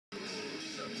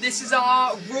This is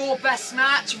our Raw best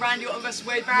match, Randy Orton vs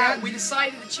Wade Barrett. Yeah. We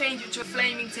decided to change it to a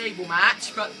flaming table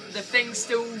match, but the thing's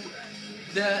still...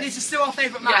 This is still our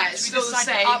favourite match. Yeah, it's still the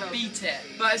same. Upbeat it.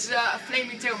 But it's a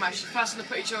flaming table match. The person to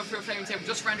put each other through a flaming table,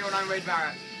 just Randy Orton and Wade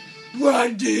Barrett.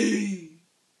 Randy!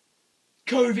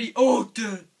 Kobe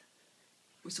Orton!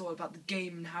 It's all about the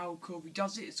game and how Kobe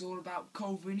does it. It's all about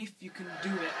Kobe and if you can do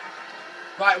it.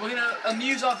 Right, we're going to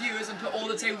amuse our viewers and put all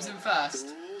the tables in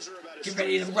first. Get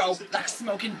ready to roll like a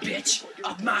smoking bitch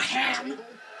up my ham.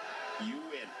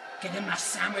 Get in my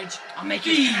sandwich, I'll make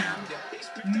it ham.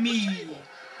 Me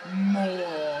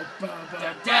more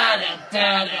bubba.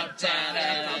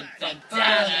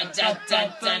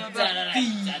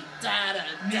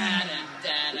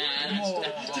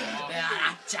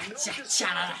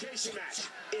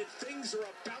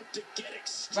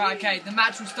 Right, okay, the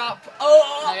match will start.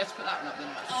 Oh! No, you have to put that one up then.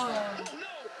 The match will start.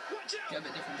 Get a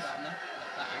bit different to that one there.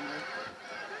 That angle.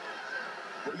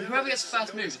 Whoever gets the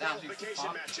first move, that'll be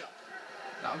fucked.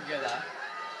 That'll go there.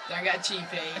 Don't get a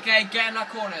cheapie. Okay, get in our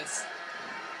corners.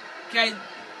 Okay,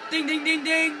 ding ding ding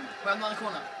ding. We're in the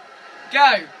corner.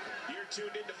 Go! You're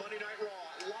tuned into Monday Night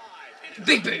Raw live.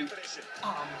 Big boo!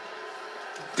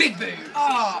 Big boo!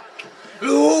 Oh!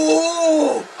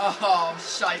 Ooh! Oh,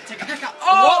 shite. Take a haircut.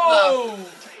 Oh! What the?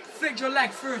 Flicked your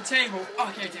leg through a table.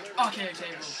 Okay, table. Okay,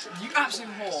 table. You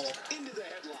absolute whore. Into the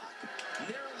headlock.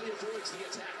 Narrowly avoids the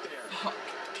attack there. Fuck.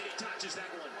 He touches that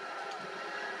one.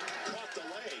 Caught the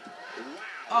leg.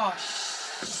 Wow. Oh,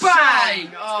 bang!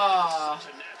 Oh.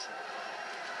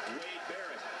 Wade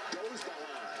Barrett goes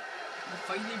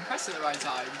behind. You didn't press at the right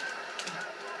time.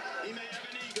 He may have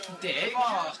an ego. Dick.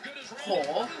 Oh.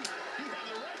 Whore.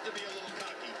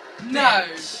 No!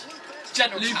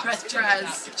 Gentle taps.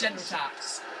 Gentle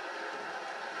taps.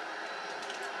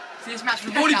 See, this match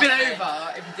would have already been over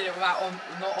if you did it without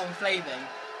not on flaming.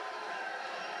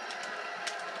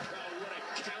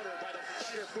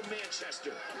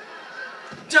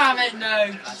 Damn it,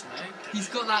 no! He's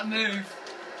got that move.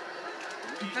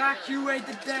 Evacuate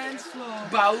the dance floor.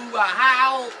 Bow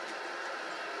wow!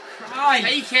 Cry!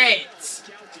 Take it!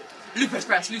 Loose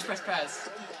press.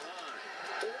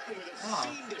 Oh.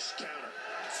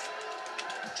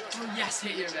 Oh yes,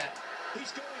 hit you a bit.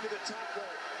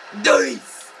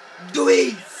 Dois!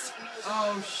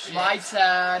 Oh shit. My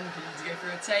turn. Please go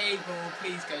through a table.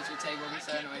 Please go to a table. I'm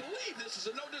so annoyed.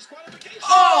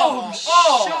 Oh!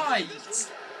 Shite!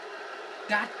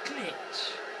 That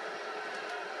glitch.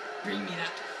 Bring me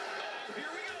that.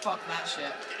 Fuck that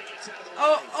shit.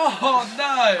 Oh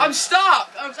no! I'm stuck!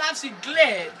 I was absolutely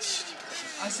glitched.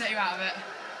 I'll set you out of it.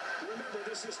 Remember,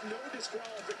 this is no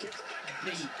disqualification.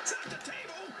 Beat.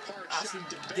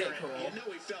 Absolutely ridiculous.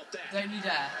 Don't you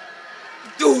dare.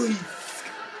 Dois!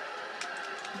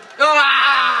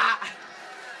 Ah!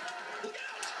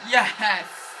 Yes!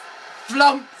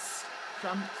 Flumps!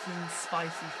 Flumps and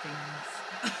spicy things.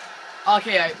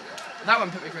 Okay, that one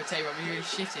put me through a table. I'd be really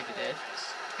shitty if it did.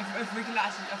 If we can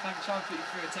actually, if I can try and put you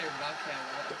through a table, I'll care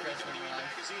what the greatest one in my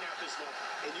life.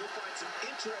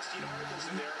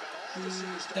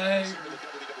 Don't.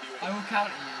 I will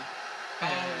counter you.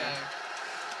 Oh no.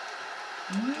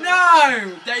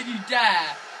 No! Don't you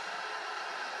dare!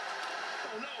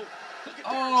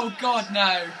 Oh god,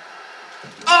 no.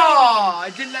 Oh!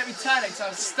 It didn't let me turn it because I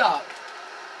was stuck.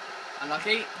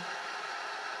 Unlucky.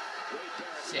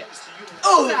 Shit.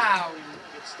 Oh! Down!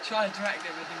 Try to direct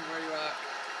it, but it didn't really work.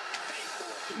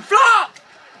 Flop!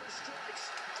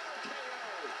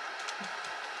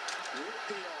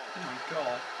 Oh my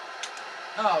god.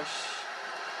 Oh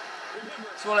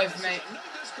swallow for me.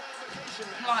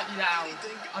 Plant you down.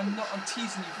 I'm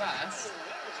teasing you first.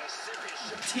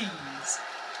 Tease.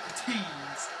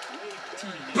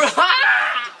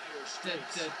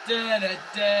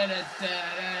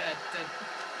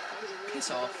 Piss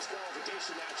off.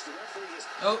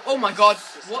 Oh my god.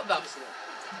 What the?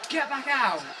 Get back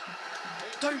out.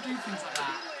 Don't do things like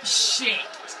that. Shit.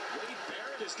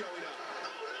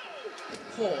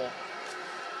 Whore.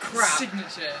 Crap.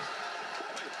 Signature.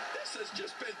 This has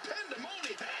just been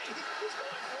pandemonium.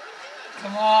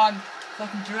 Come on. If I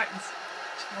can direct this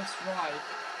just right.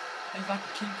 If I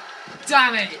can keep...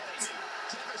 Damn it.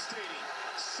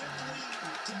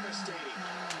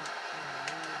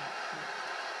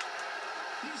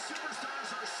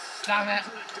 Damn it.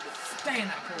 Stay in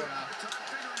that corner.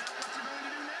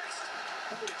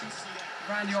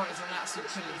 Randy Orton is on an absolute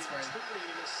killing spree.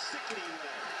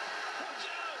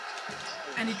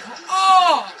 And he can't.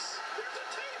 Oh!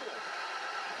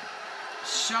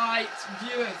 Shite,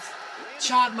 viewers.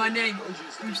 Chant my name or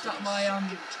boost up my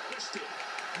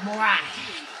morale.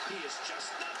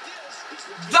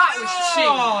 That was cheap.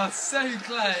 Oh, so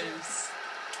close.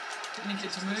 Didn't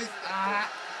get to move.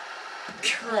 Crap.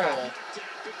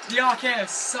 The RKO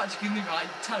is such a good move. Like,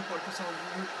 you teleport across the whole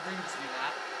room to do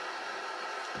that.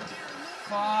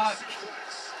 Fuck.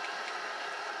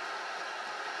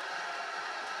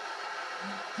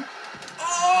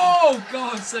 Oh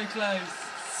god, so close.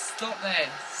 Stop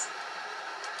this.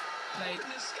 Play.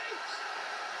 This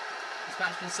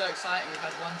match's been so exciting, we've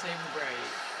had one table break.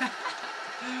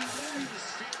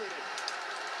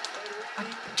 I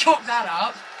cocked that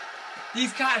up.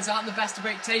 These counters aren't the best to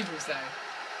break tables though.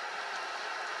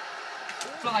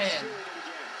 Fly in.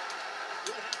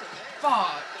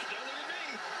 Fuck.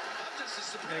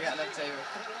 I'm gonna get another table.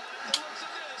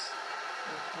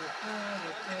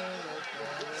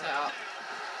 Set up.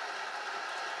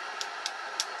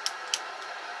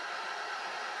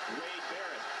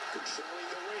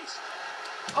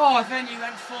 Oh, if only you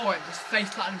went forward, just face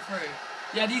planting through.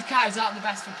 Yeah, these counters aren't the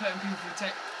best for putting people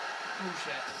through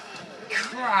bullshit.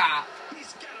 Crap.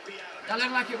 That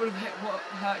looked like it would have hit what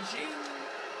hurt you.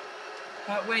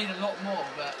 Hurt Wayne a lot more,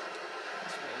 but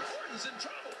that's weird.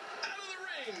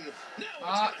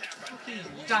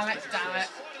 Damn it, damn it.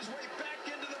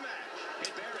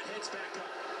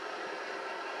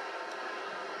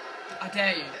 I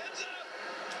dare you.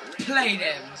 Played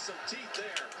him.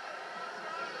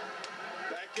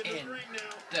 In.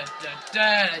 Da, da,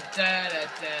 da, da, da, da,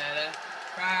 da.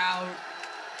 Crowd.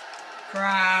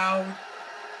 Crowd.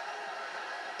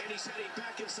 And he's heading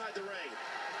back inside the ring.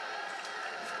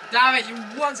 Damn it, you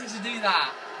wanted to do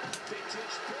that.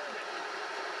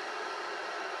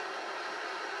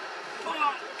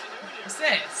 Fuck. What's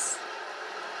this?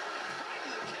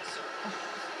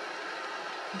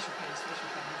 Facial pains.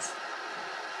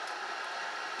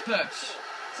 Push.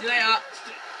 See you later.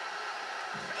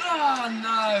 Oh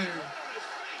no.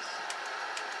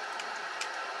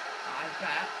 I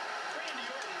bet.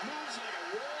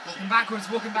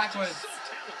 Walking backwards.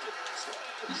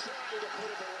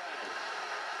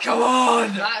 Come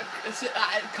on! That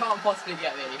can't possibly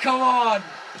get me. Come on!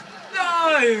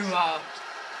 No!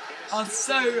 I'm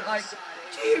so like,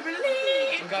 do you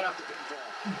believe? I'm going up.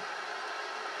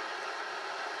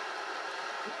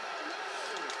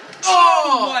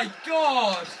 Oh my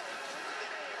god!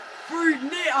 Through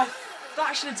near,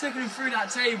 that should have taken him through that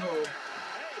table.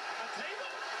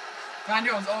 Randy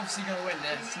Orton's obviously going to win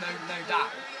this, no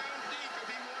doubt.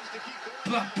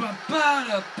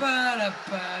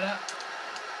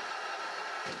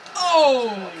 Oh!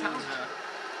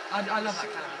 I love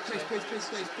that counter. Please. Please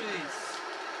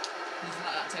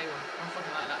like that table. I'm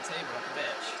fucking like that table like a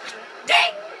bitch.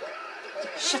 Ding!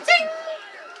 Shutting!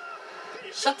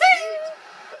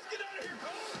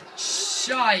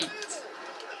 Shite!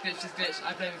 Glitch is glitch.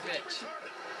 I blame a glitch.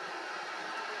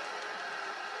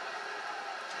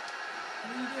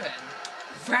 What are you doing?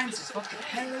 Francis, what the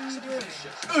hell are you doing?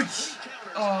 Oosh!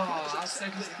 Oh, I was so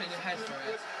close to putting your head for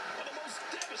it.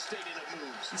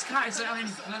 These characters don't have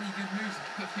any bloody good moves to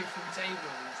put people through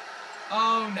tables.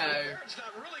 Oh no.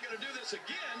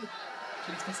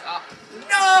 Please piss it up.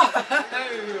 No!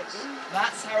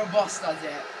 That's how a boss does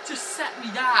it. Just set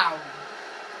me down.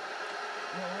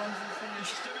 What a wonderful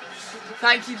finish.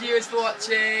 Thank you viewers for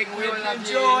watching. We all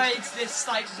enjoyed this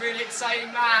like really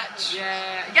exciting match.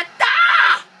 Yeah.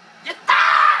 Yatta!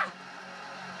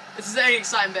 This is the only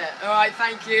exciting bit. Alright,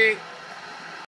 thank you.